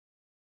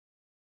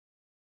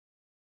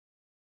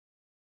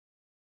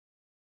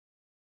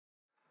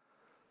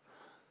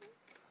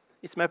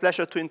It's my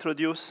pleasure to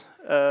introduce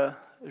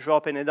Joao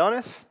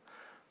Penedones,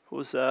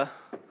 who's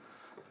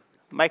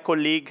my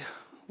colleague.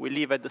 We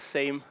live at the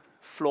same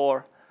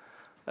floor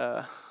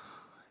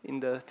in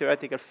the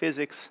theoretical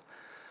physics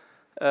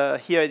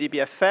here at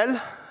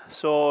EPFL.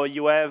 So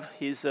you have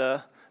his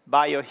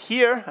bio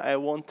here. I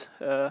won't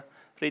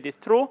read it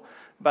through,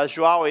 but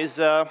Joao is,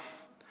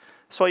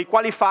 so he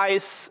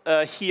qualifies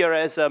here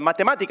as a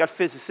mathematical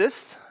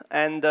physicist,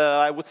 and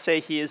I would say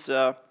he is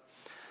a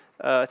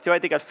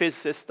theoretical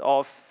physicist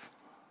of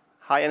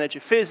high energy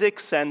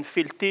physics and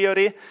field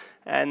theory,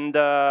 and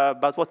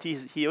but what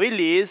he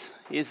really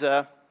is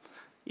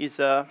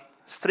a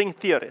string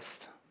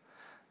theorist.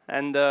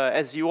 And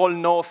as you all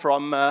know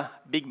from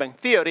Big Bang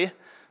theory,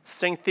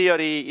 string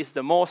theory is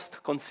the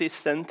most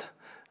consistent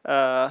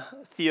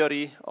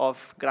theory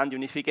of grand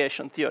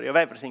unification, theory of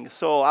everything.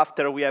 So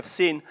after we have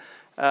seen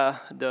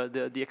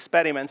the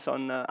experiments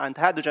on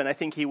antihydrogen, I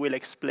think he will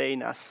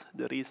explain us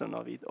the reason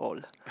of it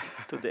all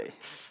today.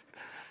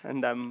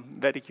 And I'm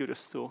very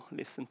curious to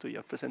listen to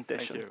your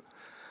presentation. Thank you.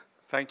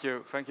 Thank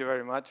you. Thank you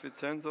very much,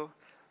 Vincenzo.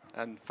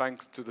 And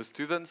thanks to the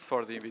students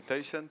for the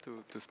invitation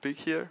to speak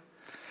here.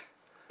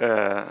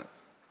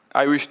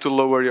 I wish to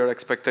lower your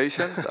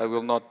expectations. I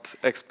will not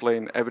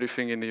explain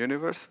everything in the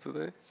universe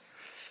today.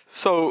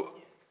 So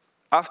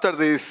after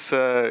this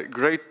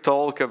great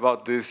talk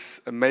about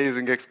this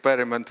amazing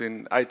experiment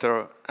in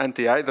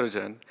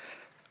anti-hydrogen,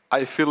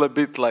 I feel a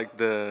bit like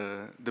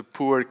the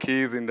poor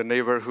kid in the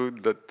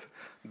neighborhood that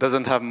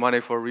doesn't have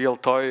money for real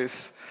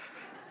toys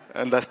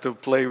and has to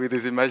play with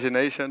his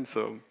imagination.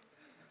 So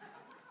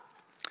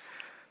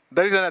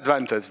there is an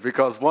advantage,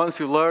 because once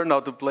you learn how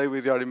to play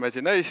with your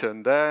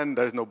imagination, then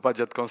there's no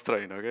budget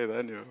constraint, okay?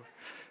 Then you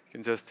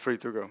can just free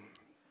to go.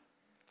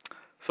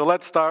 So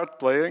let's start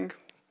playing.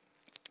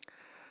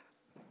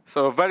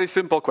 So a very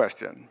simple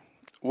question.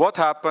 What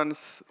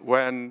happens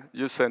when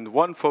you send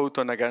one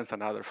photon against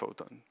another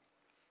photon?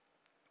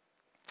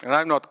 And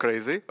I'm not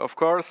crazy. Of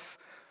course,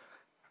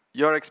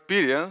 your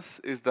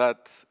experience is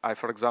that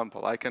for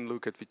example, I can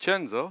look at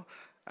Vincenzo,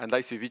 and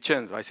I see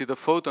Vincenzo. I see the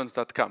photons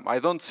that come. I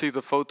don't see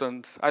the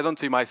photons. I don't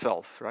see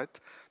myself, right?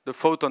 The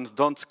photons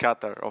don't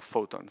scatter of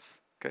photons,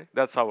 okay?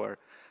 That's our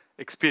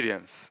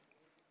experience.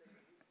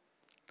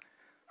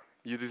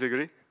 You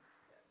disagree?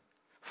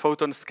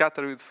 Photons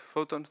scatter with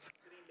photons?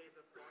 Green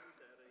laser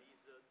pointer is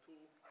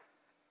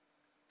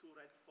two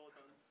red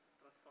photons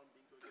transformed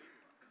into a green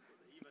one. So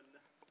they even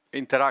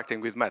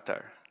interacting with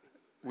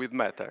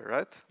matter,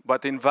 right?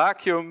 But in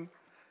vacuum,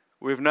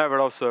 we've never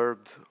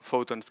observed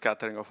photon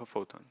scattering of a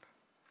photon.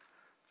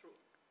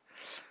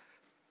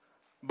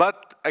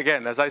 But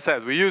again, as I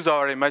said, we use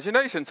our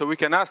imagination, so we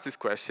can ask this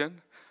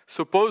question.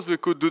 Suppose we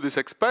could do this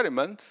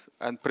experiment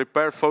and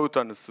prepare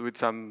photons with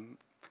some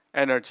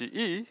energy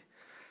E,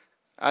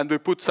 and we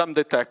put some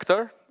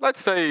detector,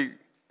 let's say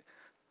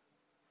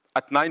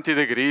at 90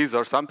 degrees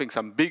or something,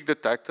 some big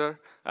detector,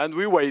 and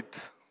we wait.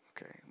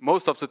 Okay.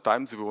 Most of the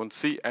times we won't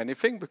see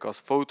anything because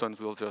photons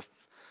will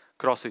just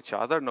cross each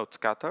other, not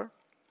scatter.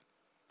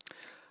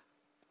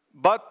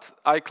 But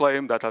I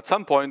claim that at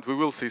some point we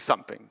will see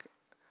something,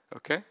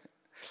 okay?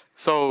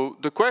 So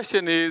the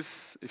question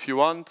is, if you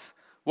want,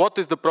 what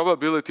is the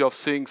probability of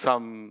seeing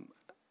some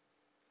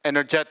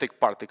energetic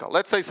particle?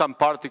 Let's say some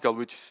particle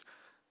which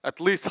at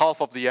least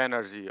half of the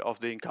energy of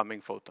the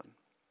incoming photon,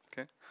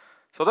 okay?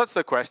 So that's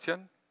the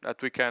question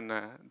that we can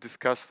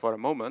discuss for a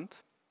moment.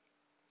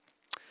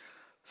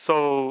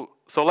 So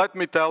let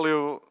me tell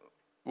you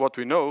what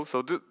we know.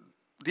 So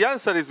the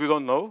answer is we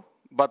don't know,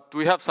 but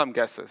we have some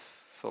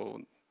guesses. So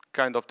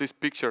kind of this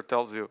picture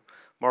tells you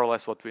more or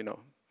less what we know.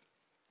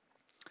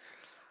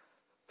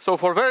 So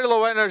for very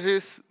low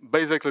energies,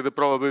 basically the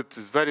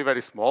probability is very,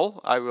 very small.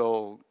 I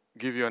will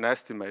give you an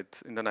estimate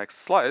in the next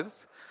slide.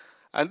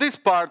 And this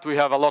part, we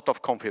have a lot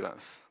of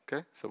confidence,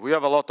 okay? So we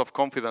have a lot of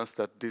confidence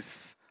that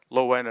these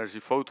low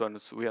energy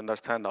photons, we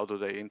understand how do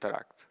they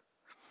interact.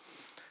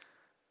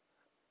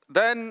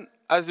 Then,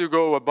 as you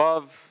go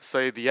above,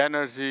 say, the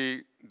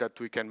energy that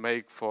we can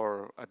make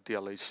at the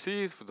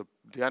LHC, for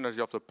the energy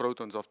of the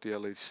protons of the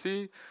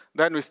LHC,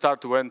 then we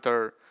start to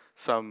enter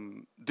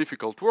some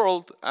difficult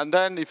world. And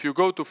then if you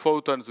go to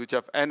photons which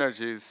have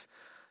energies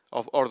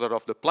of order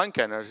of the Planck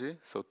energy,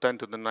 so 10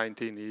 to the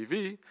 19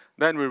 eV,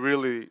 then we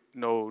really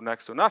know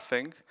next to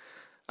nothing.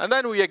 And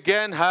then we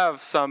again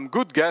have some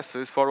good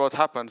guesses for what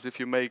happens if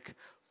you make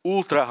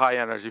ultra high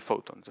energy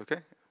photons,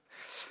 okay?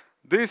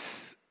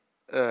 This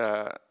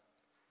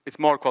it's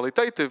more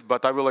qualitative,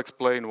 but I will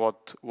explain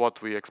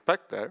what we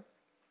expect there.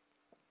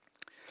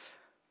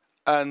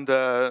 And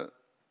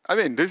I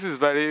mean, this is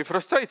very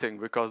frustrating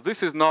because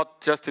this is not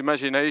just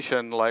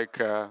imagination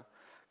like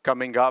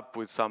coming up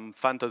with some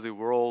fantasy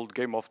world,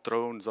 Game of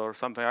Thrones or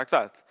something like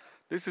that.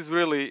 This is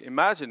really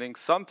imagining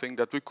something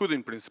that we could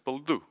in principle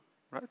do,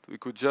 right? We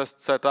could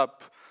just set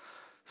up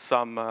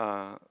some,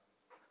 well,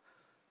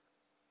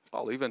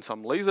 even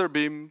some laser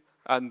beam,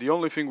 and the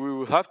only thing we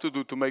will have to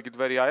do to make it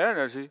very high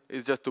energy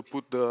is just to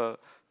put the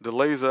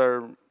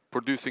laser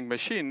producing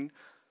machine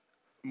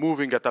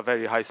moving at a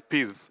very high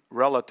speed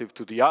relative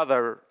to the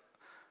other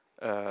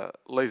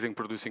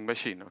lasing-producing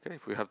machine. Okay,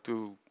 if we have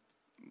two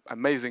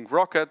amazing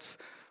rockets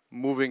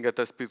moving at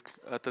a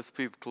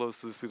speed close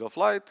to the speed of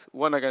light,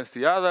 one against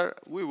the other,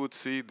 we would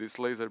see these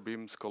laser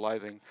beams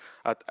colliding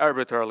at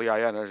arbitrarily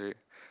high energy,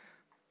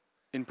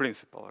 in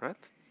principle, right?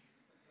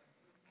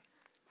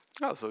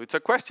 Oh, so it's a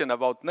question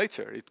about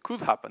nature. It could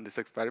happen, this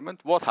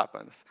experiment. What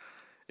happens?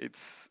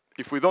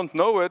 If we don't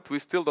know it, we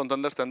still don't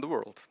understand the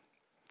world.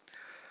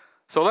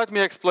 So let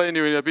me explain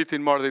you in a bit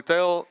in more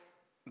detail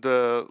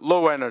the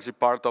low energy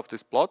part of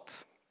this plot.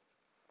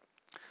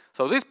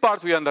 So this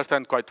part we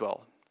understand quite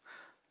well.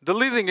 The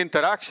leading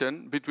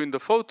interaction between the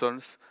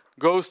photons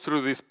goes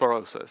through this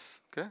process.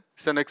 Okay?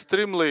 It's an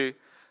extremely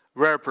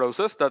rare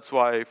process. That's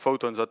why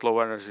photons at low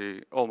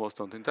energy almost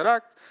don't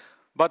interact.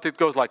 But it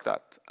goes like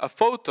that. A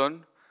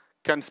photon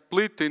can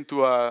split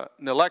into an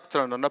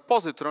electron and a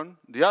positron.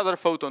 The other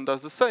photon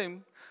does the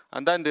same.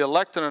 And then the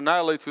electron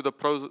annihilates with a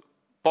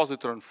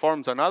positron,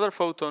 forms another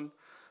photon.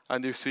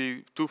 And you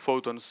see two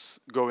photons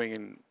going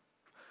in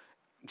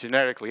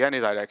generically any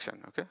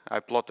direction. Okay? I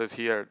plotted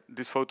here,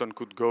 this photon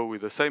could go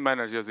with the same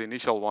energy as the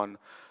initial one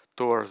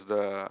towards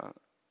the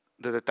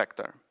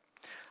detector.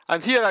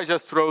 And here I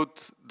just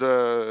wrote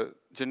the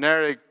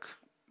generic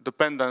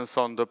dependence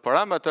on the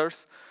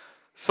parameters.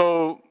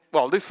 So,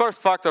 well, this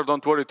first factor,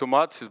 don't worry too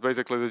much, is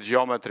basically the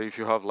geometry if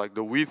you have like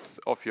the width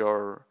of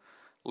your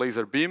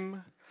laser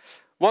beam.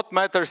 What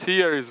matters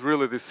here is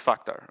really this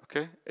factor,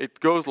 okay? It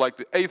goes like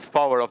the 8th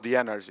power of the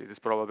energy, this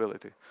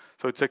probability.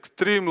 So it's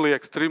extremely,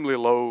 extremely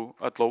low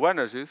at low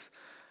energies,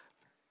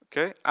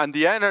 okay? And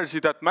the energy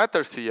that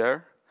matters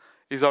here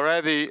is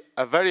already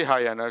a very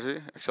high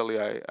energy. Actually,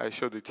 I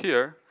showed it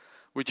here,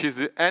 which is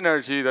the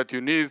energy that you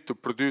need to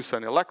produce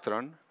an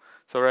electron.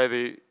 It's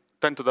already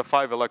 10 to the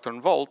 5 electron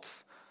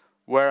volts,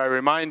 where I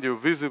remind you,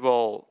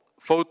 visible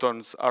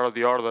photons are of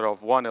the order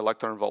of 1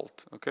 electron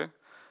volt, okay?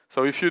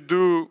 So if you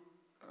do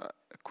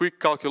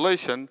quick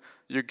calculation,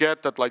 you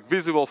get that like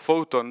visible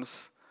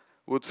photons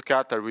would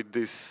scatter with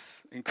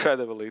this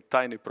incredibly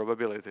tiny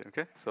probability,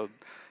 okay? So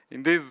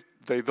indeed,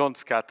 they don't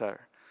scatter.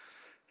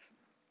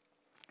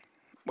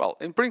 Well,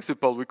 in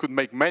principle, we could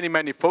make many,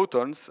 many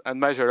photons and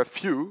measure a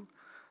few.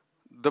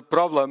 The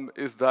problem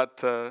is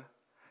that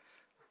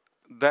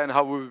then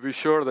how would we be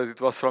sure that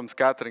it was from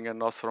scattering and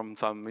not from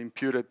some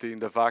impurity in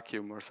the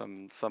vacuum or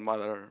some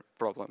other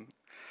problem?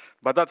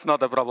 But that's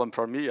not a problem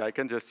for me. I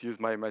can just use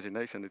my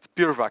imagination. It's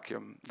pure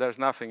vacuum. There's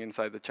nothing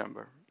inside the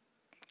chamber.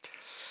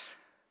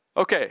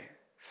 Okay,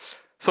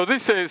 so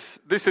this is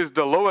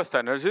the lowest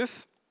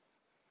energies.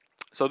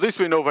 So this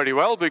we know very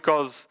well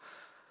because,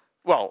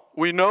 well,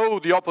 we know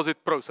the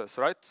opposite process,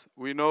 right?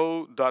 We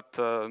know that,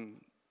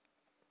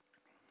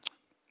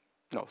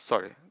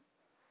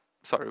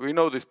 we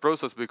know this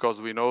process because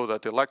we know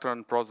that electron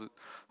and proton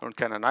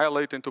can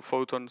annihilate into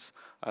photons,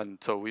 and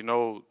so we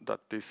know that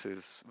this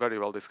is very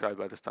well described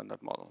by the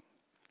standard model.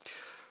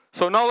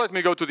 So now let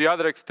me go to the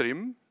other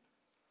extreme,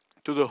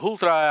 to the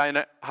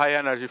ultra high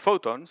energy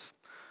photons.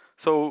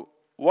 So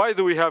why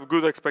do we have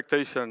good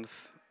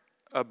expectations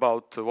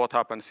about what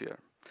happens here?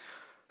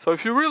 So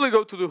if you really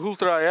go to the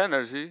ultra high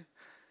energy,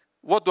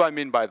 what do I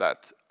mean by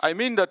that? I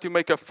mean that you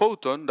make a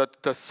photon that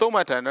has so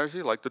much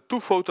energy, like the two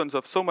photons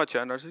have so much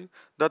energy,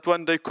 that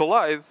when they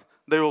collide,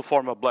 they will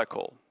form a black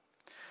hole.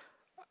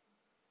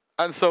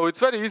 And so it's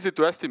very easy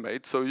to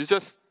estimate. So you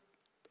just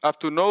have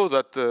to know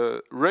that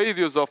the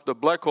radius of the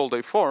black hole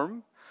they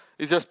form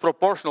is just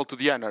proportional to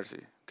the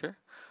energy, okay?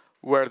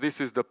 Where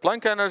this is the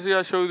Planck energy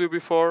I showed you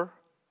before.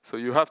 So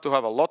you have to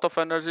have a lot of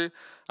energy.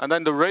 And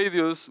then the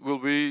radius will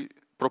be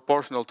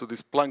proportional to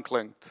this Planck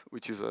length,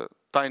 which is a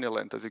tiny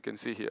length, as you can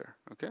see here,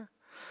 okay?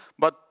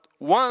 But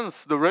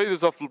once the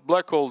radius of the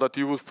black hole that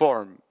you would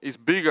form is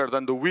bigger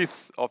than the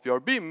width of your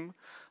beam,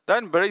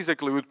 then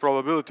basically with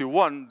probability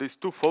 1, these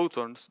two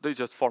photons, they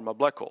just form a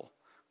black hole,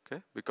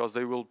 okay? Because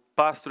they will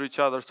pass through each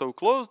other so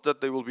close that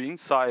they will be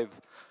inside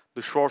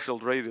the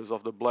Schwarzschild radius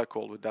of the black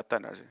hole with that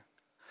energy.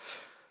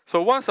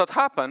 So once that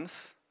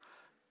happens,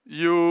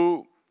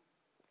 you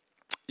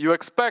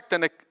expect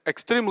an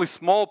extremely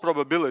small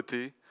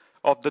probability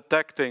of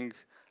detecting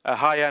a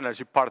high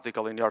energy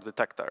particle in your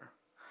detector.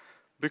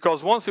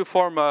 Because once you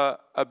form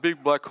a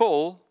big black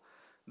hole,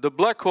 the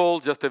black hole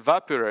just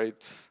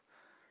evaporates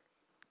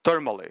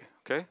thermally,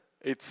 okay?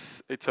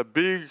 It's a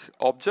big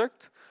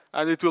object,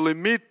 and it will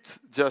emit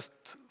just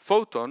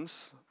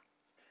photons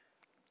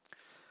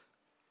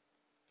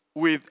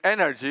with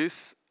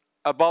energies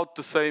about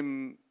the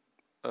same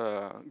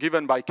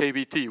given by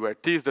kBT, where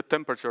T is the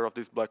temperature of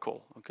this black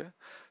hole, okay?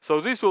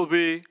 So this will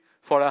be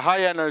for a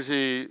high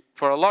energy,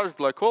 for a large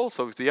black hole,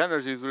 so if the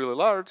energy is really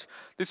large,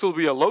 this will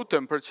be a low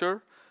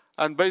temperature,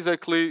 and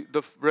basically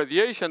the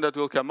radiation that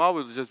will come out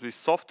will just be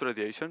soft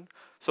radiation,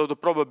 so the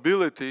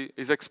probability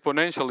is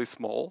exponentially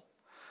small.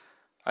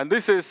 And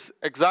this is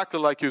exactly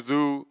like you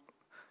do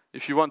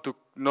if you want to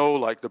know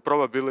like the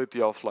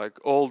probability of like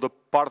all the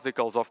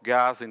particles of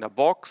gas in a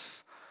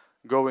box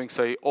going,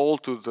 say, all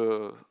to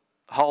the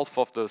half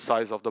of the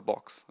size of the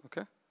box,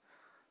 okay?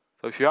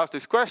 So if you ask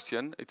this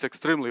question, it's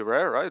extremely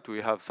rare, right?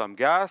 We have some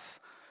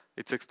gas,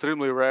 It's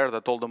extremely rare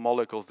that all the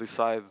molecules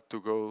decide to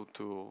go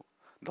to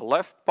the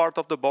left part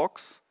of the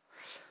box,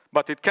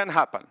 but it can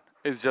happen.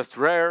 It's just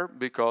rare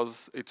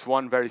because it's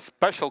one very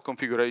special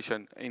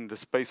configuration in the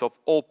space of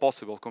all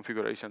possible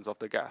configurations of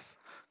the gas.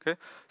 Okay?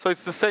 So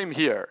it's the same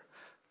here.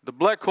 The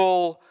black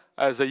hole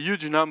has a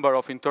huge number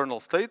of internal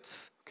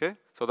states. Okay?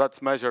 So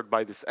that's measured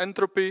by this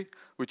entropy,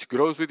 which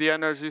grows with the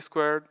energy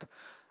squared.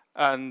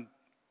 And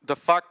the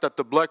fact that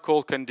the black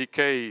hole can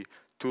decay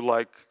to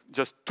like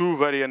just two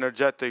very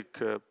energetic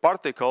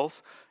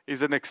particles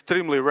is an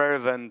extremely rare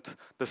event,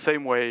 the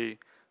same way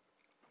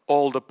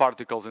all the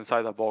particles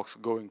inside a box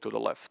going to the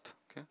left.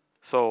 Okay?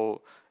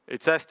 So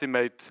its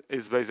estimate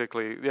is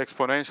basically the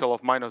exponential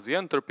of minus the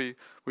entropy,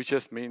 which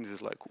just means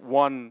it's like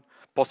one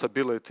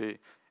possibility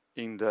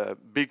in the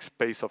big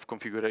space of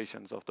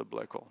configurations of the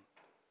black hole.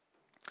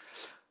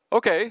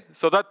 Okay,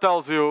 so that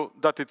tells you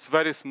that it's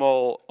very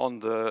small on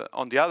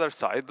the other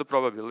side, the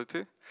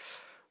probability.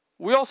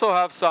 We also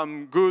have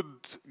some good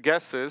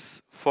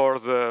guesses for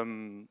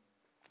the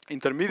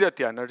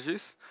intermediate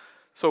energies.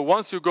 So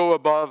once you go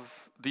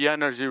above the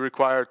energy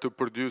required to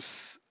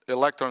produce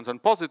electrons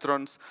and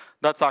positrons,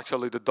 that's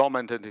actually the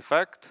dominant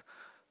effect.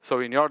 So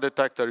in your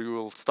detector, you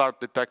will start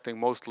detecting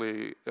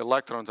mostly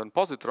electrons and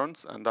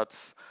positrons, and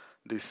that's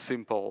this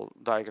simple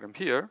diagram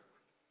here.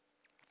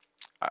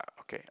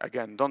 Okay,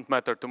 again, don't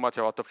matter too much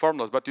about the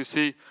formulas, but you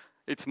see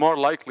it's more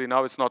likely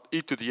now it's not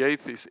e to the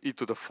 8th, it's e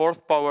to the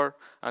 4th power,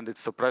 and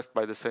it's suppressed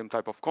by the same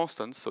type of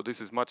constants, so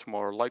this is much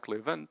more likely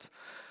event.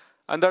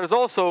 And there's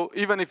also,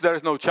 even if there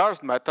is no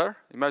charged matter,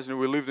 imagine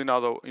we lived in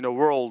a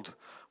world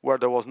where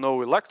there was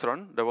no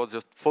electron, there was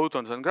just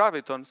photons and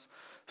gravitons,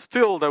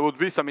 still there would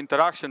be some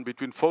interaction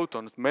between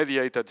photons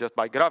mediated just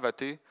by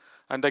gravity,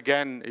 and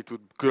again, it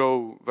would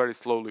grow very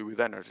slowly with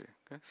energy.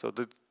 Okay? So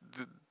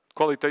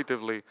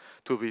qualitatively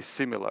to be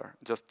similar.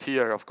 Just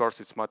here, of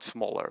course, it's much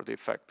smaller, the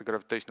effect, the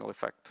gravitational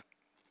effect.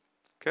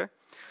 Okay?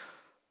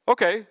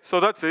 Okay, so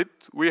that's it.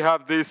 We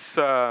have this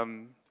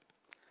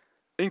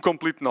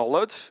incomplete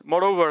knowledge.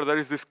 Moreover, there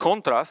is this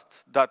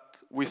contrast that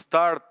we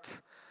start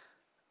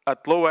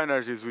at low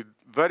energies with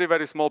very,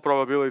 very small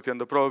probability, and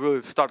the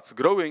probability starts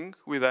growing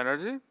with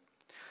energy.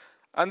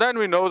 And then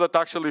we know that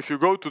actually if you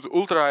go to the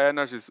ultra high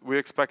energies, we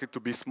expect it to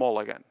be small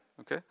again.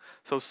 Okay?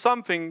 So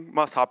something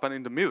must happen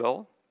in the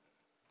middle,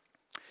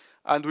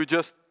 and we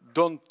just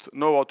don't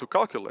know how to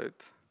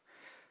calculate.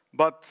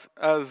 But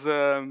as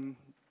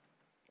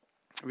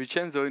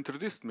Vincenzo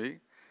introduced me,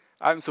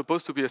 I'm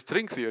supposed to be a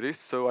string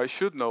theorist, so I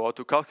should know how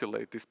to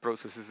calculate these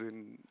processes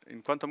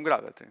in quantum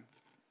gravity.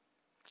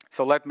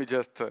 So let me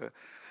just,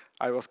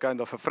 I was kind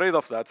of afraid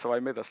of that, so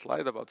I made a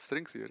slide about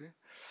string theory.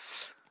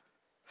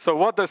 So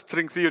what does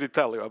string theory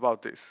tell you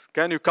about this?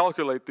 Can you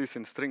calculate this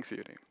in string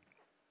theory?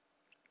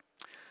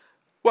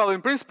 Well,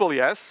 in principle,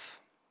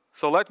 yes.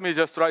 So let me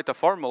just write a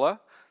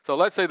formula. So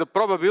let's say the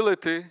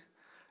probability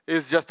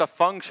is just a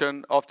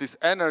function of this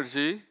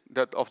energy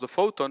of the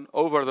photon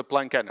over the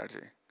Planck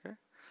energy. Okay?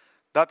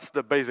 That's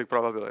the basic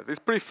probability. It's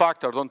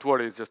pre-factor, don't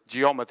worry, it's just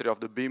geometry of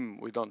the beam.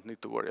 We don't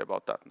need to worry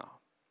about that now.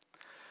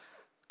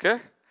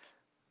 Okay?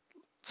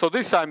 So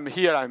this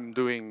I'm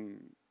doing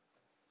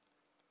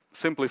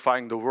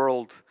simplifying the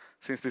world.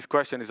 Since this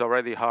question is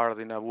already hard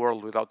in a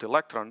world without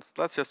electrons,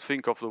 let's just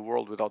think of the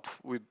world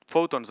with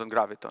photons and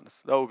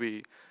gravitons. That would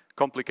be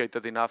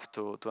complicated enough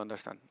to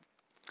understand.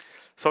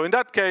 So in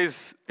that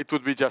case, it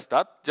would be just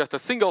that, just a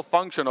single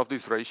function of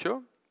this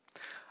ratio.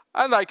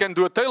 And I can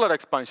do a Taylor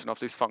expansion of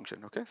this function,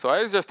 okay? So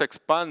I just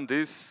expand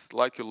this,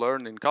 like you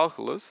learn in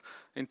calculus,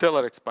 in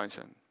Taylor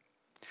expansion.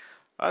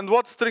 And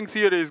what string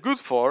theory is good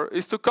for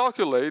is to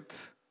calculate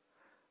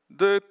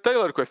the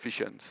Taylor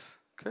coefficients,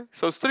 okay?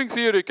 So string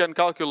theory can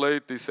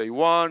calculate this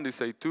A1, this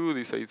A2,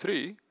 this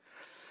A3.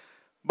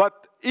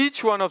 But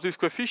each one of these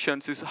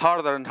coefficients is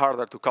harder and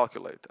harder to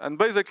calculate. And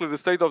basically, the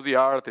state of the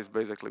art is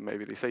basically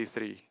maybe this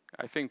A3.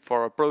 I think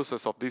for a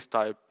process of this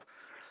type,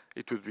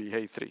 it would be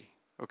A3,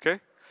 okay?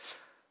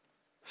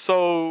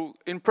 So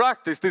in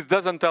practice, this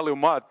doesn't tell you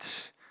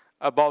much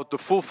about the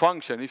full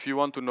function if you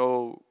want to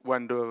know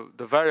when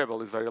the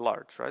variable is very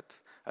large, right?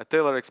 A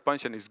Taylor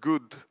expansion is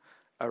good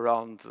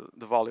around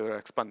the value you're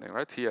expanding,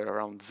 right? Here,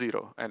 around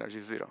 0, energy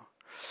 0.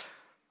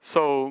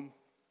 So,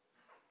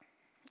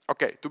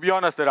 okay, to be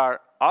honest, there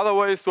are other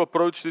ways to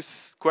approach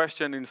this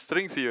question in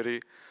string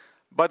theory,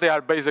 but they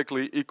are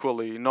basically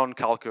equally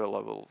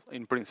non-calculable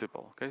in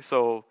principle, okay?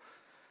 So,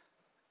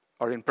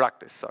 or in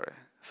practice, sorry.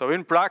 So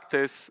in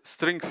practice,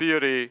 string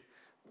theory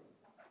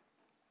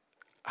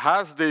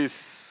has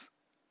this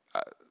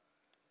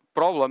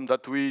problem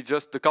that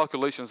the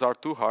calculations are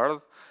too hard.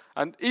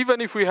 And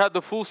even if we had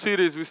the full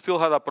series, we still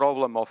had a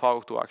problem of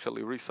how to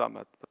actually resum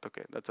it. But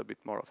okay, that's a bit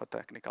more of a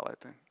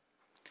technicality.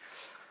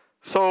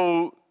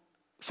 So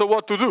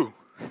what to do?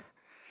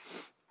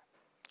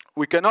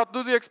 We cannot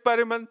do the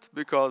experiment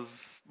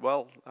because,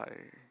 well,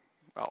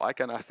 I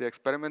can ask the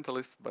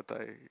experimentalists, but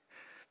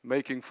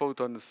making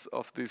photons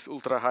of this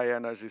ultra-high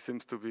energy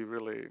seems to be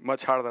really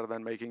much harder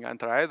than making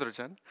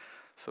anti-hydrogen,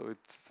 so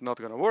it's not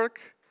going to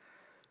work.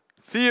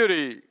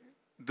 Theory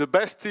the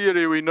best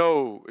theory we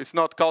know is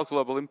not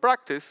calculable in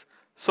practice,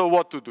 so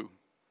what to do?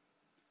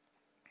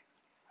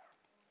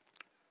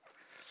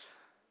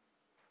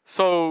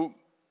 So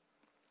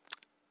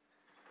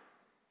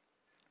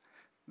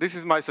this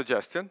is my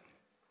suggestion.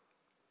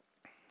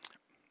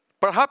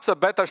 Perhaps a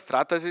better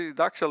strategy,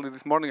 actually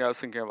this morning I was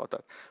thinking about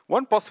that.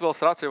 One possible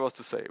strategy was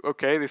to say,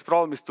 okay, this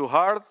problem is too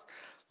hard,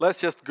 let's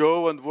just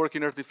go and work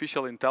in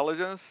artificial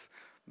intelligence,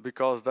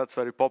 because that's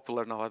very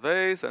popular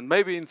nowadays, and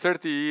maybe in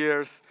 30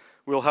 years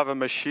we'll have a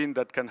machine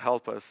that can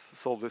help us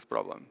solve this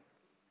problem.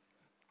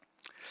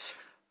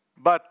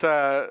 But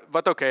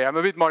okay, I'm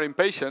a bit more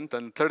impatient,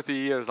 and 30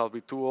 years I'll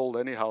be too old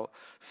anyhow,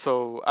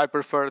 so I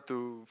prefer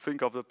to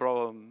think of the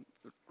problem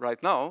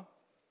right now.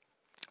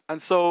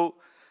 And so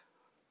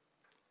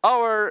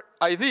our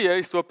idea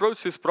is to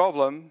approach this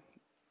problem,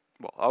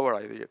 well, our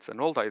idea, it's an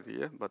old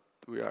idea, but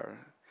we are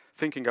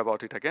thinking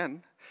about it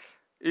again,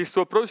 is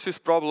to approach this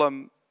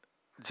problem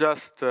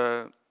just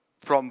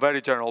from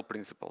very general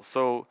principles.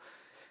 So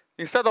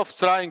instead of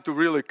trying to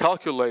really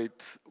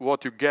calculate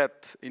what you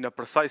get in a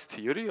precise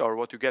theory or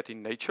what you get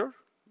in nature,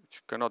 which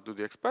you cannot do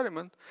the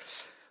experiment,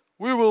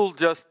 we will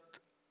just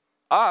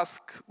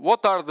ask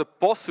what are the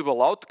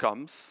possible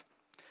outcomes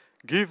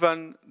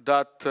given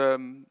that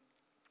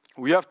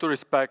we have to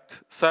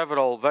respect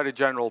several very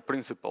general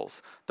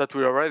principles that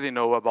we already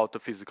know about the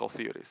physical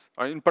theories.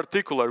 In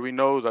particular, we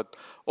know that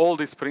all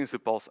these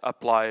principles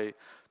apply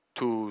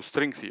to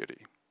string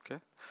theory.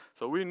 Okay?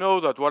 So we know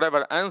that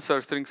whatever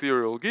answer string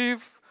theory will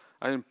give,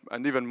 and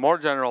even more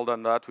general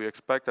than that, we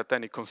expect that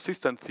any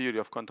consistent theory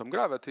of quantum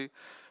gravity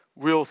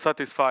will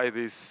satisfy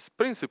these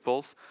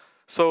principles.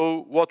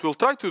 So what we'll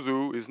try to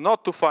do is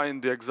not to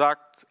find the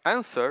exact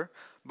answer,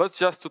 but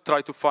just to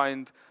try to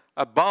find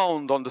a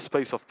bound on the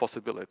space of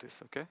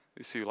possibilities, okay?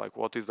 You see, like,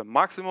 what is the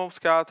maximum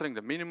scattering,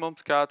 the minimum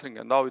scattering,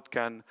 and how it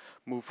can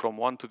move from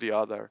one to the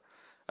other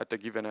at a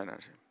given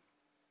energy.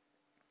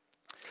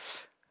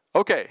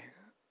 Okay,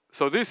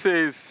 so this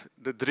is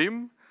the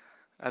dream,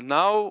 and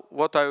now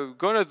what I'm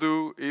gonna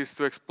do is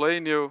to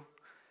explain you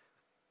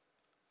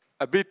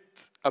a bit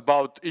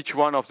about each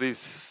one of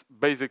these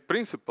basic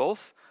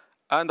principles,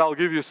 and I'll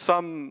give you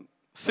some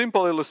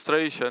simple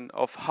illustration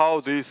of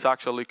how this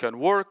actually can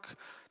work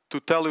to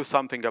tell you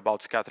something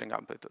about scattering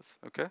amplitudes,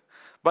 okay?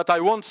 But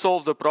I won't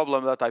solve the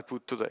problem that I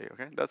put today,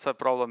 okay? That's a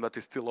problem that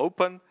is still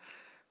open.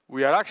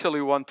 We are actually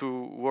want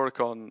to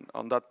work on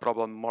that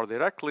problem more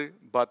directly,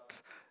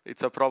 but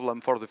it's a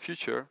problem for the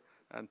future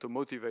and to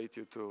motivate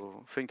you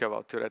to think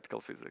about theoretical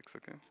physics,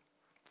 okay?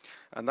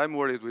 And I'm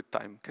worried with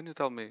time. Can you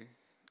tell me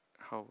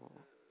how?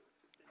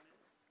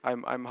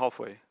 I'm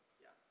halfway.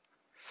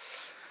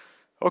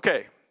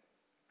 Okay.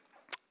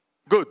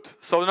 Good.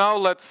 So now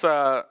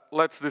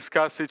let's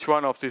discuss each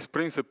one of these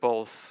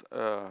principles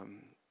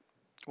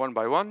one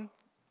by one.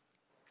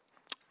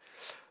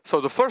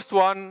 So the first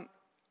one,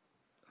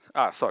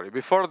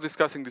 before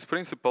discussing these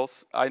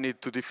principles, I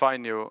need to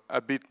define you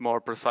a bit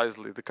more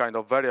precisely the kind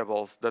of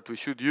variables that we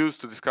should use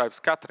to describe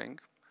scattering.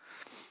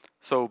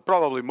 So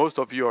probably most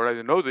of you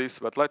already know this,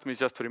 but let me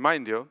just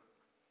remind you.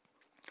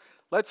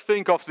 Let's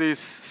think of this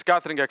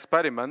scattering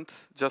experiment,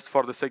 just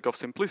for the sake of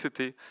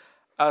simplicity,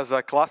 as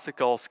a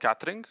classical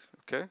scattering.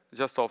 Okay,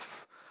 just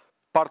of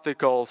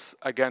particles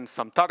against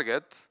some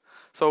target.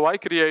 So I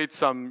create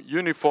some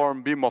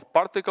uniform beam of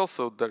particles,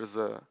 so there's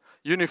a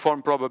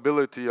uniform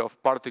probability of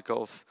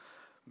particles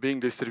being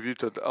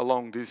distributed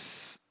along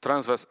this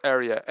transverse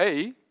area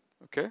A,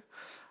 okay?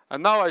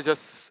 And now I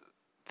just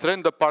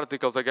train the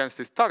particles against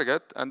this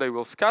target, and they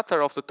will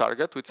scatter off the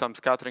target with some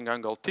scattering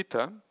angle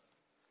theta.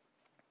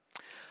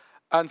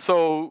 And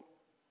so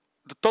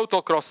the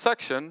total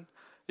cross-section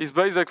is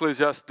basically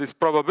just this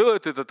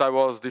probability that I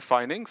was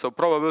defining, so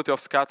probability of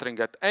scattering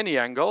at any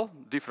angle,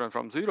 different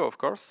from 0, of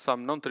course,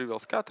 some non-trivial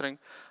scattering,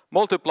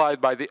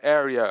 multiplied by the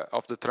area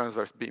of the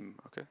transverse beam.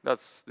 Okay,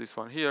 that's this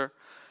one here.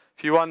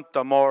 If you want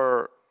a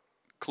more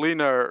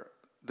cleaner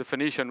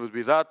definition, would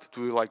be that,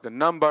 to be like the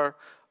number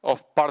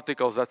of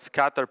particles that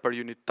scatter per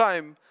unit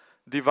time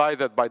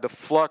divided by the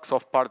flux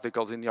of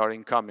particles in your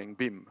incoming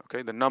beam.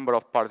 Okay, the number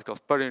of particles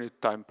per unit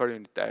time per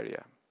unit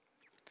area.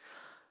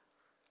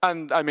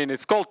 And I mean,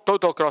 it's called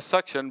total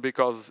cross-section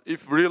because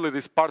if really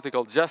these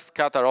particles just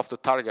scatter off the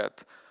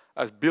target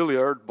as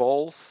billiard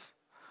balls,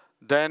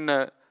 then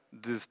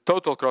this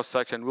total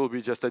cross-section will be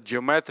just a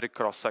geometric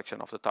cross-section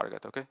of the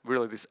target, okay?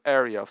 Really this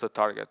area of the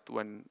target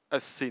when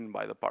as seen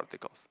by the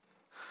particles.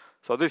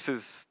 So this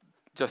is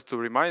just to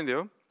remind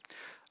you.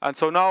 And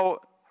so now,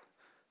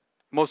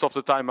 most of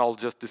the time I'll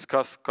just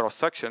discuss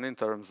cross-section in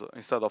terms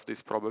instead of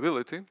this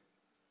probability.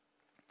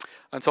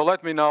 And so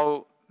let me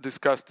now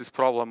discuss this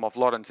problem of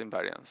Lorentz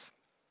invariance.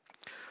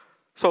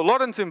 So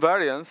Lorentz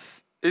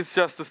invariance is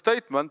just a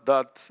statement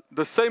that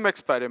the same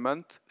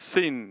experiment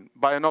seen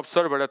by an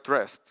observer at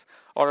rest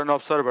or an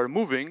observer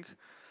moving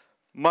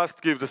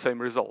must give the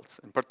same results.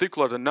 In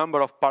particular, the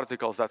number of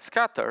particles that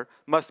scatter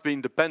must be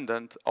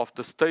independent of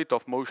the state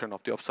of motion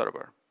of the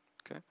observer.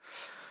 Okay?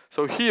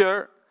 So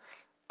here,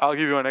 I'll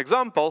give you an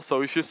example.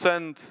 So if you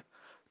send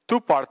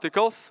two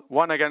particles,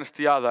 one against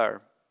the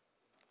other,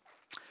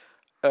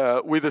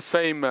 with the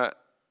same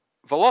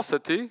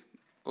velocity,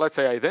 let's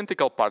say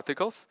identical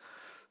particles.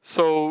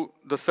 So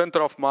the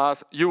center of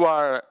mass,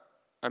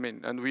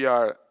 and we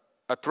are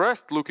at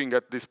rest looking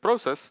at this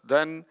process,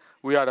 then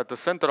we are at the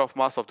center of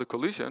mass of the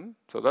collision.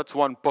 So that's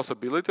one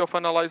possibility of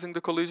analyzing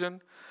the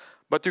collision.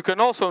 But you can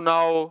also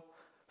now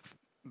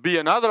be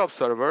another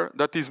observer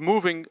that is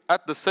moving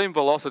at the same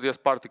velocity as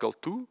particle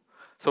 2.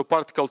 So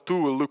particle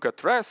 2 will look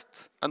at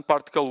rest, and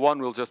particle 1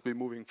 will just be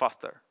moving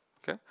faster.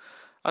 Okay?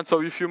 And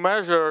so if you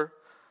measure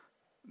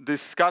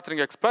this scattering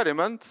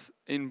experiment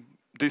in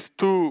these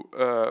two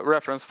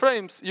reference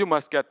frames, you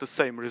must get the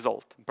same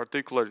result. In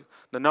particular,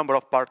 the number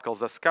of particles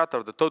that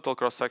scatter, the total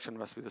cross-section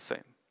must be the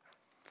same.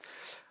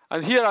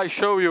 And here I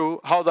show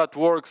you how that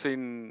works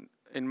in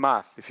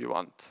math, if you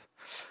want.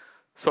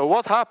 So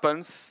what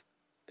happens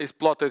is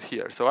plotted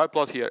here. So I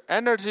plot here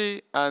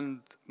energy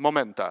and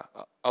momenta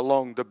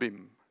along the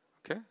beam,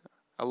 okay,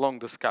 along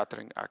the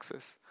scattering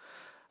axis.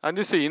 And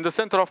you see, in the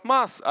center of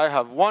mass, I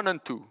have 1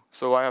 and 2.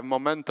 So I have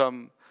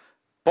momentum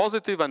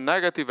positive and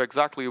negative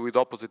exactly with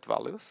opposite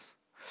values.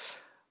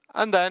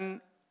 And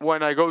then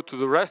when I go to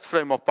the rest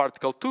frame of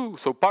particle 2,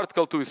 so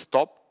particle 2 is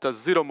stopped, has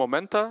 0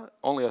 momenta,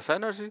 only as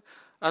energy,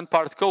 and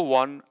particle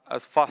 1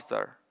 as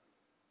faster,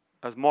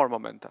 as more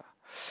momenta.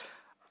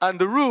 And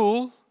the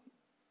rule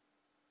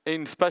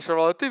in special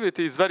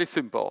relativity is very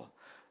simple.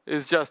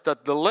 It's just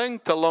that the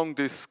length along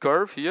this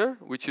curve here,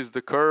 which is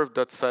the curve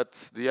that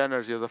sets the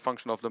energy as a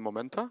function of the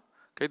momenta,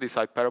 okay, this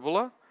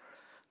hyperbola,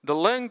 the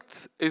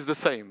length is the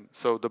same.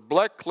 So the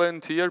black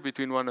length here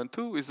between 1 and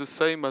 2 is the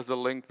same as the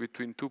length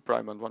between 2'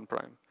 and 1'.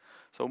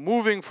 So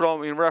moving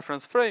from in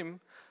reference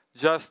frame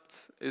is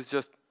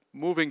just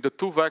moving the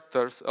two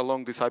vectors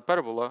along this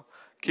hyperbola,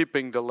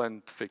 keeping the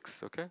length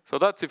fixed. Okay? So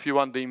that's if you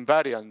want the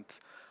invariant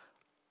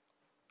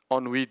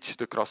on which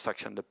the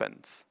cross-section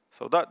depends.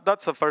 So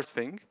that's the first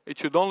thing. It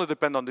should only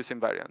depend on this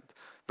invariant.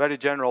 Very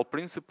general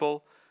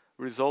principle,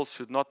 results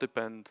should not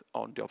depend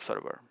on the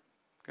observer.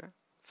 Okay?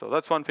 So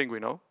that's one thing we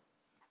know.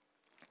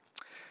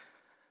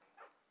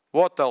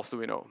 What else do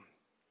we know?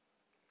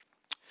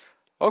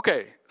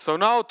 Okay, so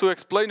now to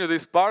explain you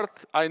this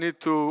part, I need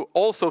to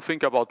also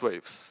think about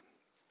waves.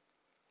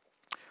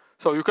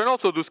 So you can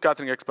also do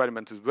scattering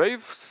experiments with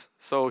waves.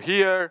 So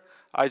here,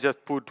 I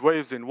just put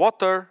waves in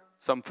water,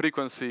 some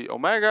frequency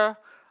omega,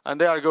 and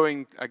they are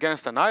going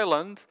against an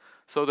island,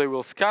 so they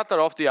will scatter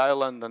off the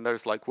island, and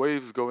there's like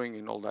waves going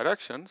in all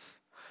directions.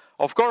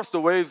 Of course,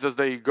 the waves, as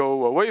they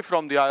go away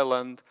from the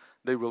island,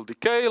 they will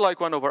decay like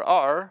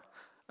 1/r,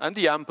 and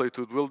the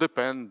amplitude will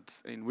depend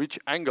in which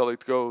angle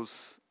it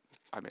goes.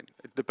 I mean,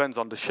 it depends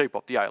on the shape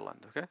of the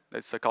island, okay?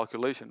 That's a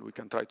calculation we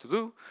can try to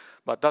do,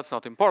 but that's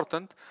not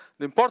important.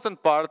 The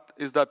important part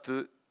is that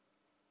the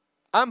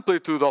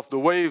amplitude of the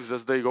waves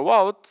as they go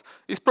out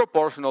is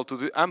proportional to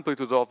the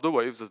amplitude of the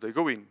waves as they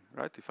go in,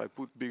 right? If I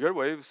put bigger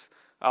waves,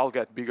 I'll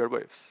get bigger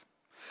waves.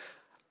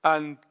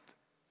 And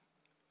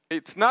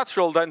it's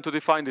natural then to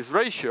define this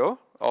ratio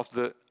of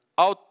the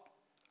out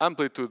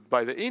amplitude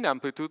by the in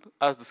amplitude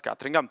as the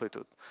scattering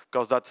amplitude,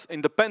 because that's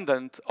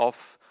independent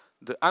of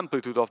the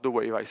amplitude of the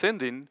wave I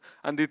send in,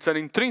 and it's an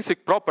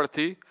intrinsic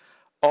property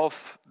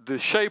of the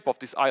shape of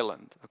this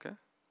island, okay?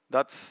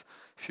 That's,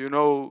 if you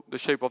know the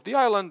shape of the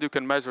island, you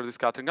can measure the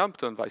scattering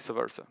amplitude and vice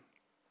versa.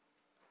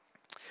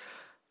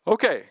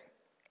 Okay,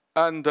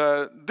 and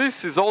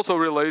this is also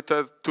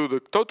related to the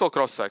total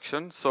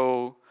cross-section,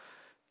 so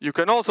you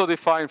can also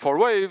define for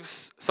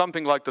waves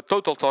something like the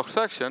total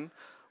cross-section,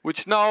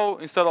 which now,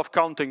 instead of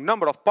counting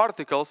number of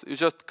particles, you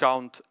just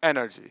count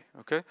energy,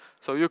 okay?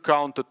 So you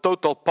count the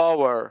total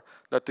power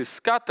that is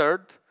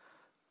scattered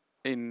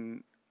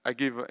in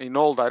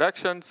all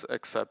directions,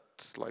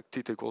 except like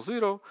θ =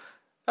 0,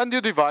 and you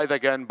divide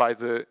again by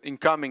the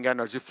incoming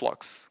energy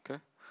flux,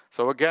 okay?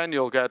 So again,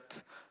 you'll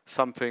get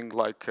something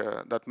like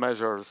that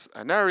measures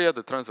an area,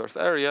 the transverse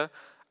area,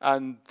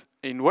 and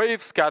in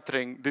wave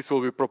scattering, this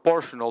will be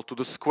proportional to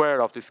the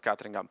square of the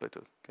scattering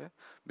amplitude, okay?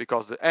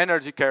 Because the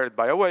energy carried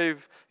by a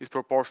wave is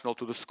proportional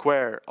to the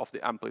square of the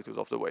amplitude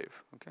of the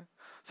wave, okay?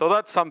 So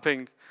that's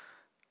something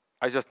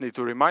I just need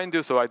to remind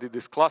you. So I did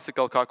this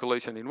classical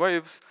calculation in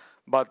waves,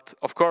 but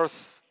of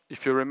course,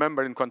 if you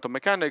remember in quantum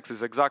mechanics,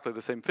 it's exactly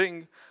the same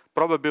thing.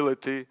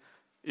 Probability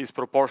is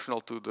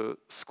proportional to the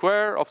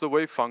square of the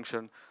wave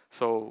function,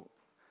 so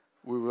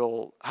we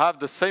will have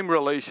the same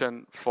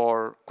relation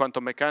for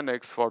quantum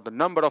mechanics for the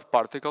number of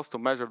particles to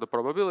measure the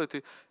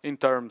probability in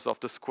terms of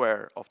the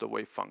square of the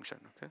wave function,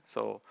 okay?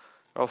 So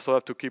you also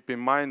have to keep in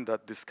mind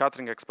that the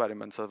scattering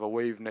experiments have a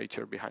wave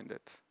nature behind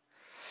it.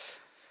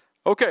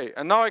 Okay,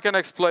 and now I can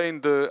explain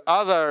the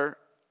other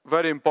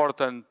very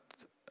important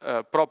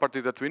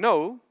property that we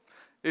know,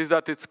 is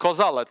that it's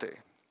causality.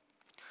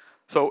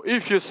 So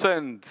if you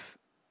send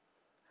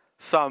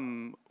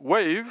some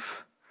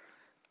wave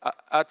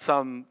at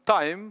some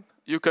time,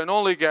 you can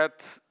only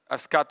get a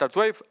scattered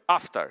wave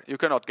after. You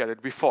cannot get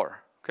it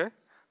before, okay?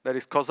 There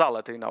is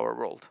causality in our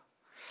world.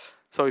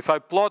 So if I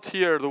plot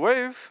here the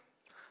wave,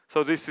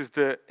 so this is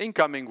the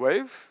incoming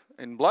wave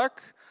in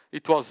black.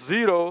 It was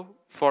 0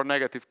 for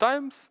negative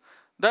times.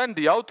 then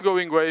the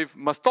outgoing wave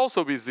must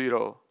also be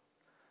 0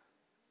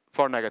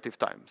 for negative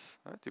times.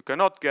 Right? You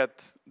cannot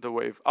get the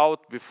wave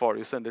out before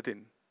you send it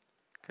in.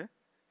 Okay?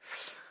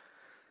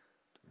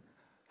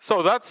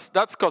 So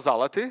that's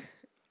causality.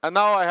 And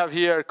now I have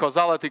here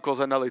causality equals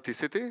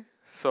analyticity.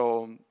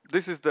 So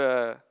this is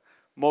the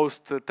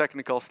most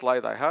technical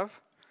slide I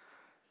have.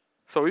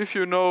 So if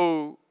you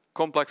know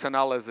complex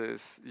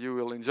analysis, you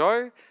will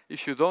enjoy.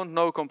 If you don't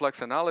know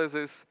complex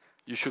analysis,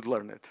 you should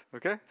learn it,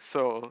 okay?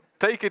 So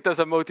take it as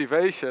a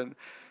motivation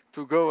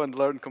to go and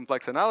learn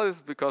complex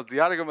analysis, because the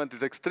argument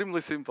is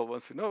extremely simple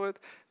once you know it.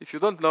 If you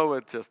don't know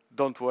it, just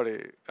don't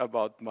worry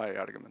about my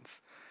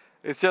arguments.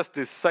 It's just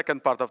this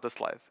second part of the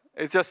slide.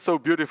 It's just so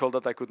beautiful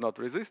that I could not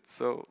resist,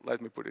 so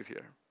let me put it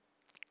here.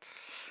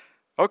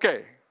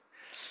 Okay.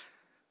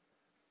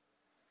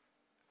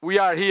 We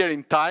are here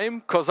in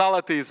time.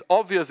 Causality is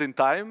obvious in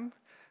time.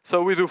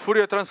 So we do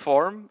Fourier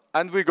transform,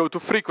 and we go to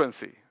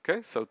frequency.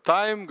 Okay, so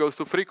time goes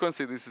to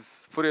frequency. This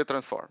is Fourier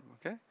transform.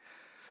 Okay,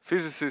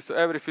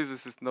 every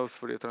physicist knows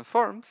Fourier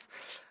transforms.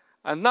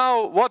 And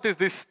now, what is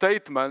this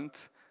statement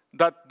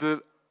that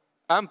the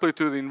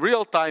amplitude in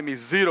real time is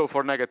 0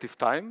 for negative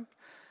time?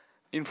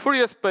 In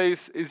Fourier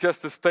space, it's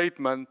just a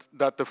statement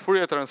that the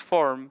Fourier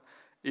transform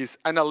is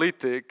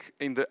analytic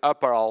in the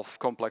upper half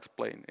complex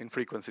plane in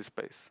frequency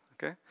space.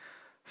 Okay,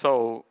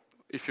 so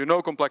if you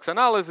know complex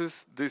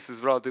analysis, this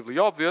is relatively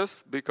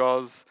obvious,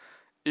 because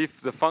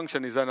if the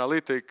function is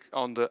analytic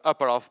on the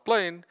upper half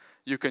plane,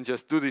 you can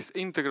just do this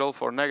integral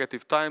for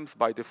negative times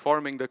by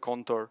deforming the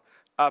contour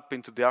up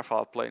into the alpha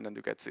half plane, and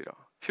you get 0.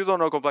 If you don't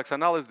know complex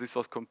analysis, this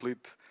was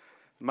complete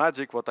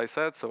magic what I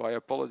said, so I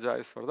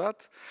apologize for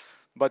that.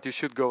 But you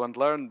should go and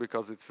learn,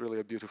 because it's really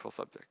a beautiful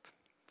subject.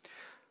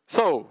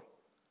 So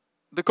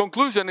the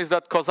conclusion is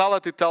that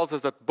causality tells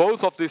us that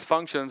both of these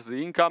functions,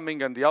 the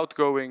incoming and the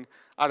outgoing,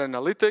 are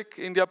analytic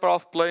in the upper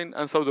half plane,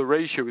 and so the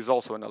ratio is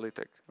also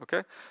analytic.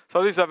 Okay?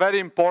 So this is a very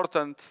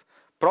important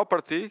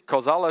property,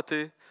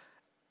 causality,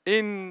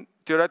 in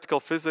theoretical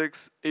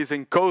physics is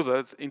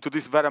encoded into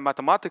this very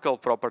mathematical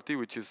property,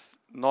 which is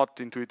not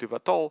intuitive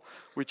at all,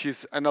 which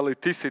is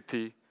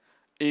analyticity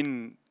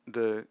in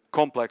the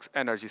complex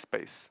energy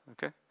space.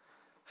 Okay?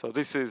 So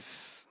this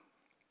is,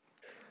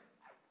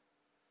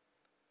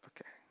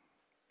 okay,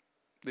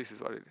 this is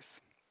what it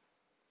is.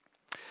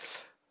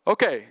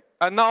 Okay,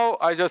 and now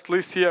I just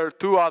list here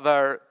two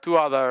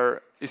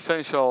other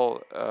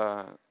essential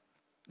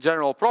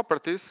general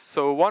properties.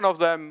 So one of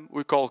them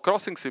we call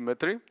crossing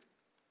symmetry,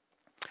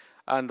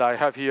 and I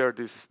have here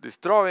these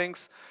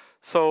drawings.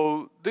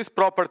 So this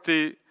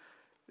property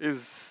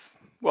is,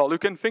 well, you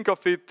can think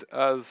of it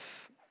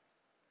as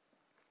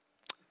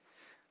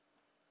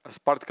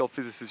particle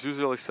physicists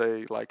usually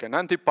say, like an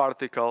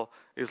antiparticle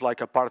is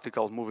like a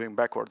particle moving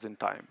backwards in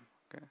time.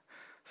 Okay?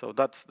 So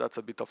that's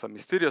a bit of a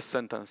mysterious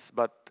sentence,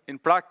 but in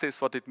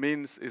practice what it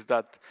means is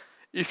that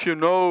if you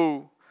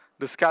know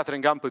the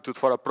scattering amplitude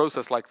for a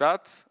process like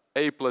that,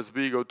 A plus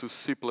B go to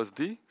C plus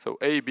D, so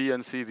A, B,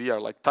 and C, D are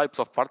like types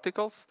of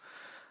particles,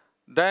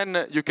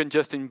 then you can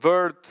just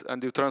invert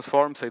and you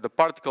transform, say the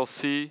particle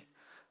C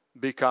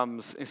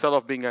becomes, instead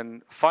of being a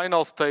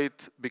final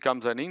state,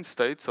 becomes an in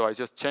state, so I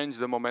just change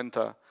the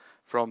momenta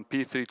from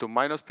P3 to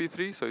minus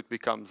P3, so it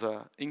becomes an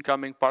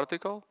incoming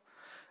particle.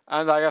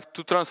 And I have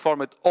to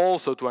transform it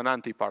also to an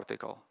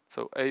antiparticle,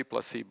 so A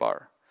plus C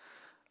bar.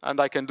 And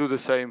I can do the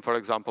same, for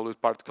example, with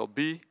particle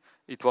B.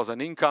 It was an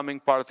incoming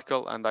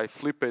particle, and I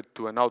flip it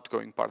to an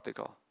outgoing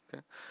particle.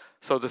 Okay?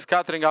 So the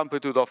scattering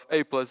amplitude of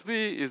A plus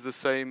B is the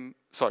same,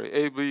 sorry,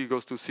 AB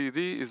goes to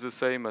CD is the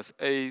same as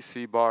A,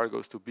 C bar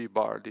goes to B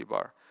bar, D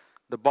bar.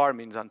 The bar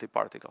means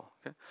antiparticle.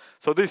 Okay?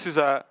 So this is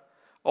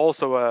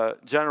also a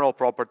general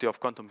property of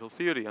quantum field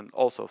theory and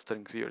also of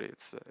string theory.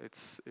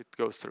 It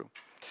goes through.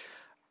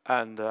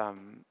 And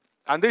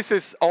this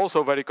is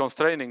also very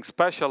constraining,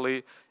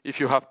 especially if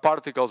you have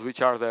particles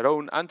which are their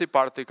own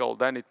antiparticle,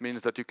 then it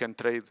means that you can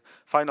trade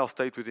final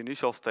state with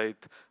initial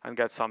state and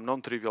get some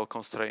non-trivial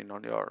constraint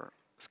on your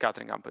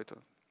scattering amplitude.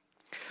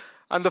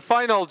 And the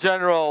final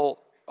general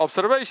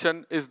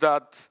observation is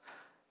that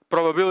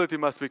probability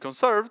must be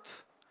conserved.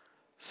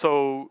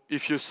 So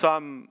if you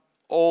sum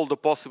all the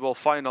possible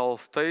final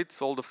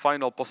states, all the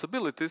final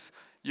possibilities,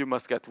 you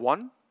must get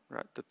 1,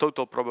 right? The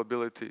total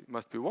probability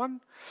must be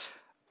 1.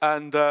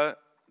 And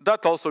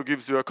that also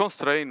gives you a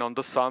constraint on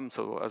the sum.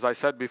 So as I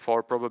said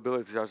before,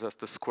 probabilities are just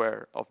the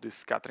square of these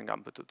scattering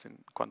amplitudes in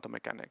quantum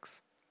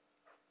mechanics.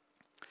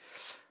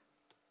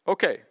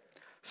 Okay,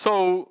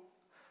 so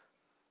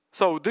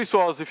this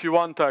was, if you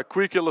want, a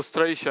quick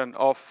illustration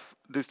of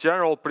these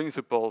general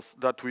principles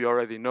that we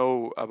already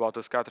know about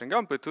the scattering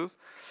amplitude.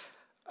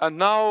 And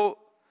now,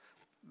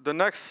 the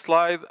next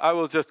slide, I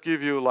will just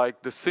give you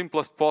like the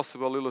simplest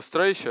possible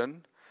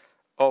illustration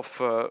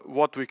of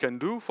what we can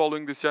do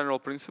following these general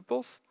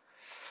principles.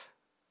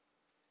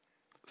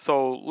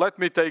 So let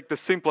me take the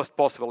simplest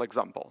possible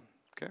example.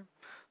 Okay?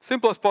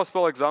 Simplest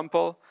possible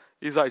example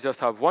is I just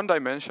have one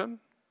dimension.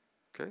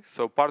 Okay?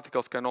 So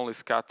particles can only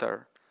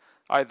scatter,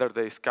 either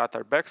they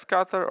scatter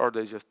backscatter or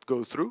they just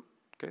go through.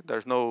 Okay?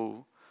 There's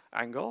no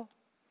angle.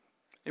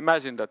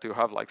 Imagine that you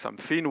have like some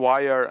thin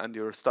wire and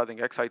you're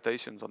studying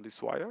excitations on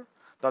this wire.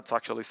 That's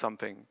actually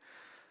something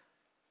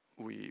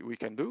we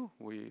can do.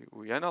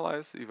 We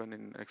analyze even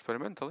in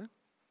experimentally.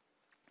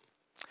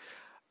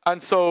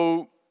 And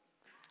so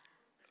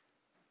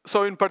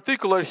in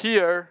particular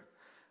here,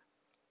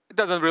 it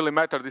doesn't really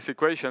matter these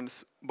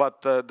equations,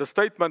 but the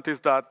statement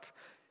is that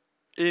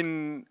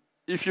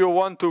if you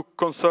want to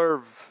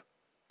conserve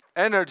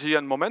energy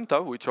and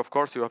momenta, which of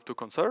course you have to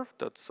conserve,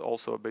 that's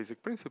also a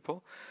basic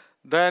principle,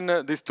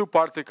 then these two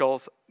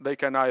particles, they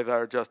can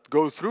either just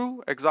go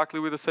through exactly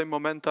with the same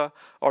momenta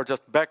or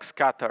just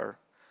backscatter,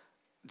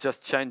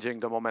 just changing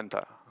the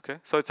momenta. Okay?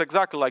 So it's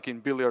exactly like in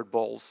billiard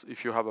balls.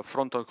 If you have a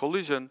frontal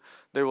collision,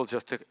 they will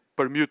just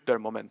permute their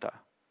momenta.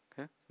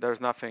 Okay?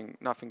 There's nothing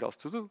else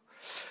to do.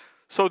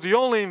 So the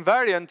only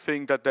invariant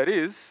thing that there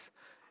is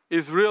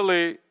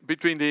really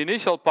between the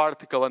initial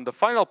particle and the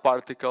final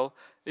particle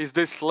is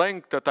this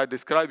length that I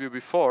described you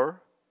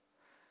before,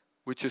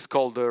 which is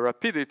called the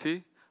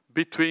rapidity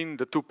between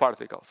the two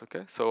particles.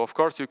 Okay? So of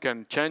course you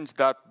can change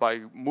that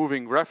by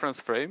moving reference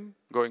frame,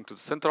 going to the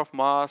center of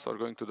mass or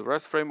going to the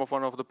rest frame of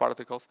one of the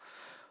particles.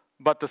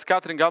 But the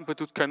scattering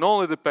amplitude can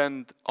only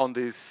depend on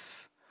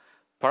this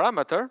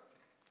parameter.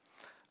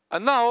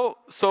 And now,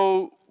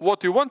 so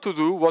what you want to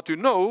do, what you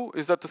know,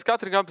 is that the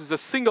scattering amplitude is a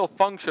single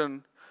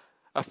function,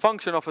 a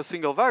function of a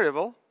single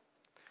variable.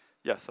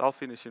 Yes, I'll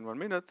finish in 1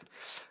 minute.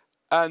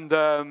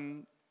 And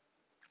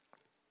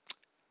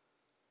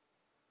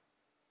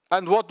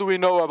what do we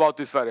know about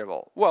this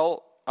variable?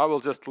 Well, I will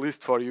just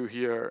list for you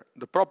here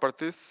the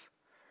properties.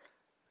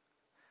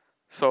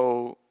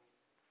 So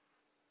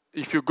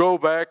if you go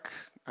back,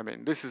 I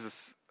mean, this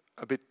is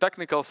a bit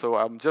technical, so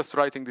I'm just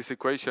writing these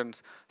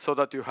equations so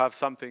that you have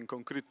something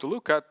concrete to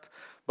look at.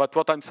 But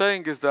what I'm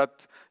saying is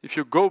that if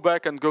you go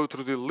back and go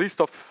through the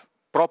list of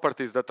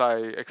properties that I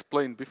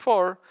explained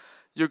before,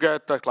 you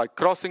get that like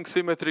crossing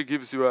symmetry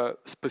gives you a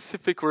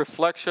specific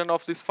reflection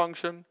of this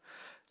function.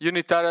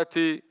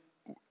 Unitarity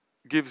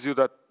gives you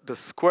that the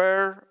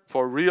square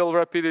for real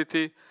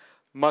rapidity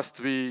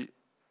must be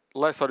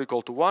less or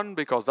equal to 1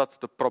 because that's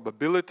the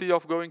probability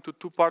of going to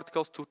two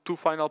particles, to two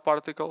final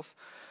particles.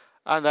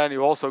 And then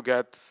you also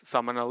get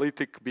some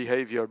analytic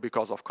behavior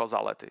because of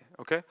causality,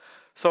 okay?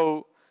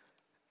 So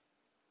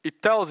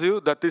it tells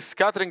you that this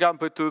scattering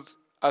amplitude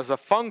as a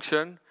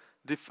function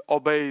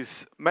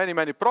obeys many,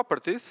 many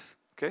properties,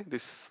 okay?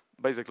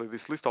 Basically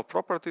this list of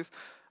properties.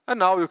 And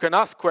now you can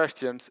ask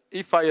questions.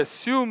 If I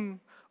assume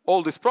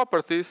all these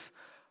properties,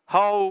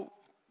 how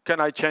can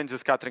I change the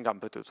scattering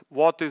amplitude?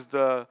 What is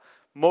the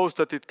most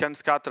that it can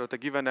scatter at a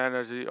given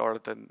energy or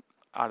at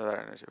another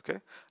energy, okay?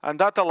 And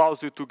that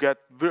allows you to get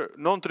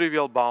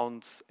non-trivial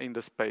bounds in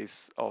the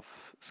space of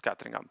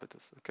scattering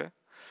amplitudes, okay?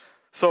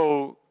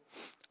 So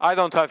I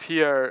don't have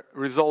here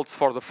results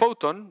for the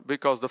photon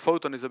because the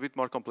photon is a bit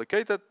more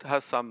complicated,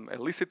 has some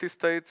helicity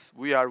states.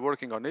 We are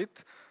working on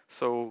it.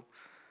 So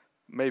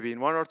maybe in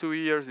 1 or 2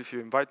 years, if you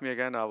invite me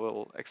again, I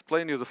will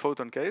explain you the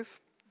photon case.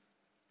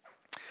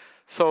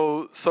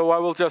 So I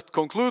will just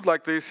conclude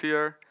like this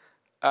here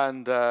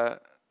and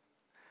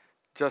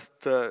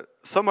just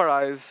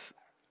summarize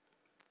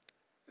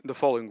in the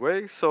following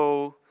way.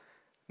 So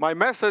my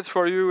message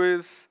for you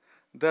is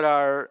there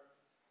are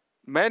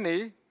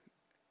many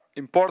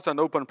important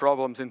open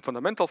problems in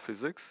fundamental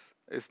physics.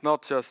 It's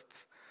not just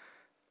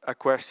a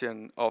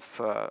question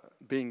of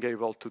being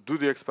able to do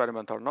the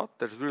experiment or not.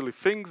 There's really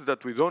things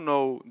that we don't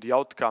know the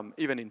outcome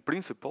even in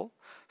principle.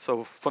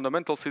 So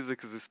fundamental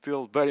physics is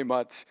still very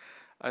much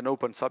an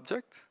open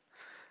subject.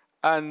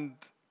 And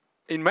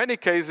in many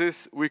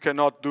cases, we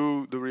cannot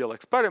do the real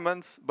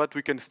experiments, but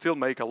we can still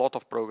make a lot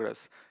of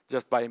progress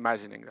just by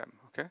imagining them,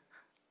 okay?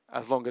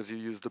 As long as you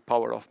use the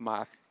power of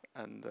math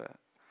and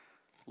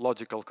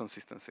logical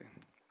consistency.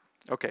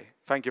 Okay,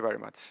 thank you very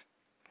much.